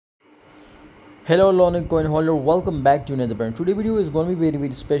Hello learning coin holder, welcome back to another brand. Today video is going to be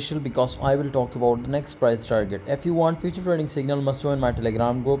very special because I will talk about the next price target. If you want future trading signal, must join my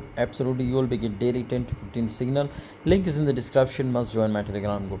telegram group. Absolutely, you will be get daily 10 to 15 signal. Link is in the description. Must join my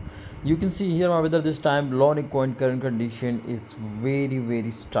telegram group. You can see here my weather this time learning coin current condition is very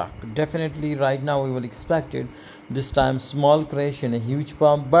stuck. Definitely right now we will expect it this time small crash and a huge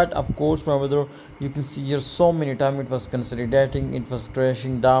pump, but of course my weather you can see here so many times it was consolidating, it was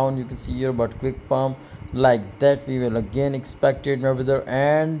crashing down, you can see here, but quick pump like that we will again expected my weather,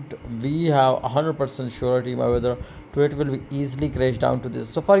 and we have 100% surety my weather to it will be easily crash down to this.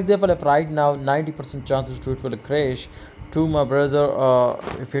 So for example, if right now 90% chances to it will crash to my brother,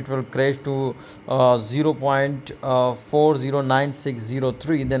 if it will crash to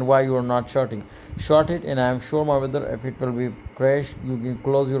 0.409603, then why you are not short it, and I am sure my brother if it will be crash you can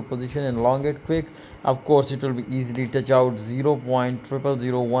close your position and long it quick. Of course it will be easily touch out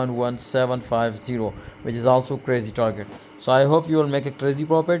 0.00111750, which is also crazy target. So I hope you will make a crazy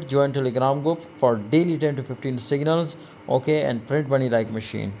profit. Join telegram group for daily 10 to 15 signals, okay, and print money like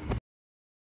machine.